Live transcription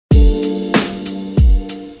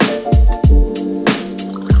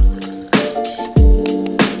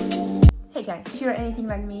if you're anything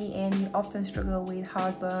like me and you often struggle with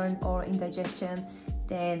heartburn or indigestion,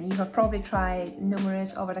 then you have probably tried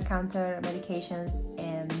numerous over-the-counter medications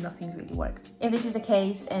and nothing's really worked. If this is the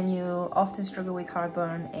case and you often struggle with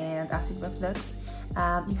heartburn and acid reflux,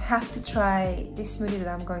 you have to try this smoothie that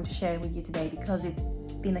I'm going to share with you today, because it's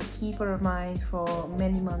been a keeper of mine for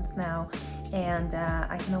many months now, and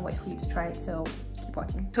I cannot wait for you to try it, so keep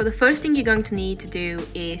watching. So the first thing you're going to need to do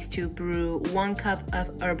is to brew 1 cup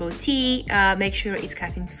of herbal tea. Make sure it's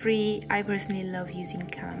caffeine free. I personally love using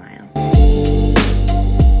chamomile.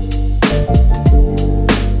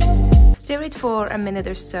 Stir it for a minute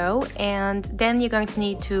or so, and then you're going to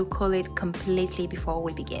need to cool it completely before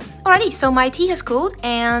we begin. Alrighty, so my tea has cooled,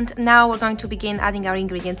 and now we're going to begin adding our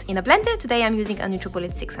ingredients in a blender. Today I'm using a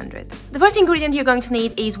NutriBullet 600. The first ingredient you're going to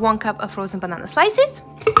need is 1 cup of frozen banana slices,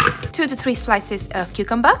 2 to 3 slices of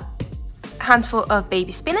cucumber, a handful of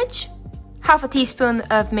baby spinach, half a teaspoon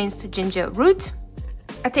of minced ginger root,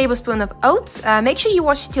 a tablespoon of oats. Make sure you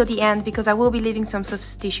watch till the end because I will be leaving some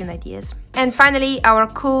substitution ideas. And finally, our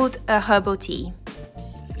cooled herbal tea.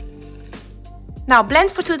 Now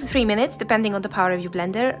blend for 2 to 3 minutes, depending on the power of your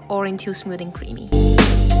blender, or until smooth and creamy.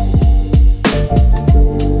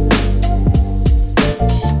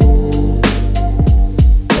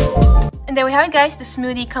 And there we have it, guys. The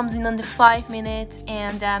smoothie comes in under 5 minutes,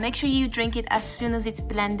 and make sure you drink it as soon as it's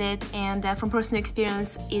blended. And from personal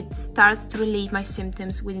experience, it starts to relieve my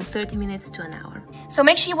symptoms within 30 minutes to an hour. So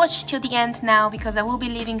make sure you watch till the end now, because I will be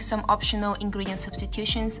leaving some optional ingredient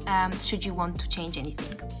substitutions should you want to change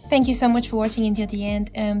anything. Thank you so much for watching until the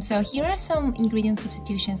end. So here are some ingredient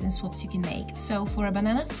substitutions and swaps you can make. So for a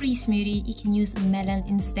banana-free smoothie, you can use melon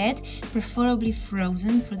instead, preferably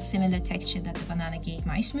frozen for the similar texture that the banana gave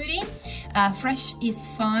my smoothie. Fresh is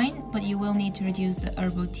fine, but you will need to reduce the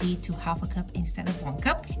herbal tea to half a cup instead of 1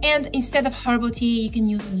 cup. And instead of herbal tea, you can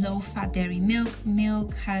use low-fat dairy milk.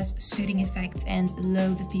 Milk has soothing effects and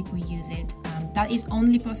loads of people use it. That is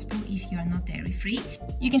only possible if you are not dairy-free.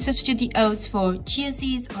 You can substitute the oats for chia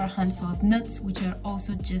seeds or a handful of nuts, which are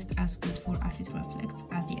also just as good for acid reflux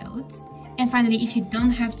as the oats. And finally, if you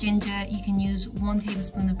don't have ginger, you can use 1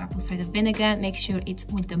 tablespoon of apple cider vinegar. Make sure it's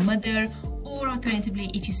with the mother, or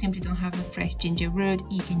alternatively, if you simply don't have a fresh ginger root,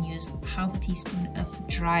 you can use half a teaspoon of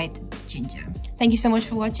dried ginger. Thank you so much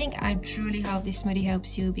for watching. I truly hope this smoothie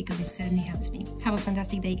helps you, because it certainly helps me. Have a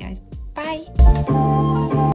fantastic day, guys. Bye!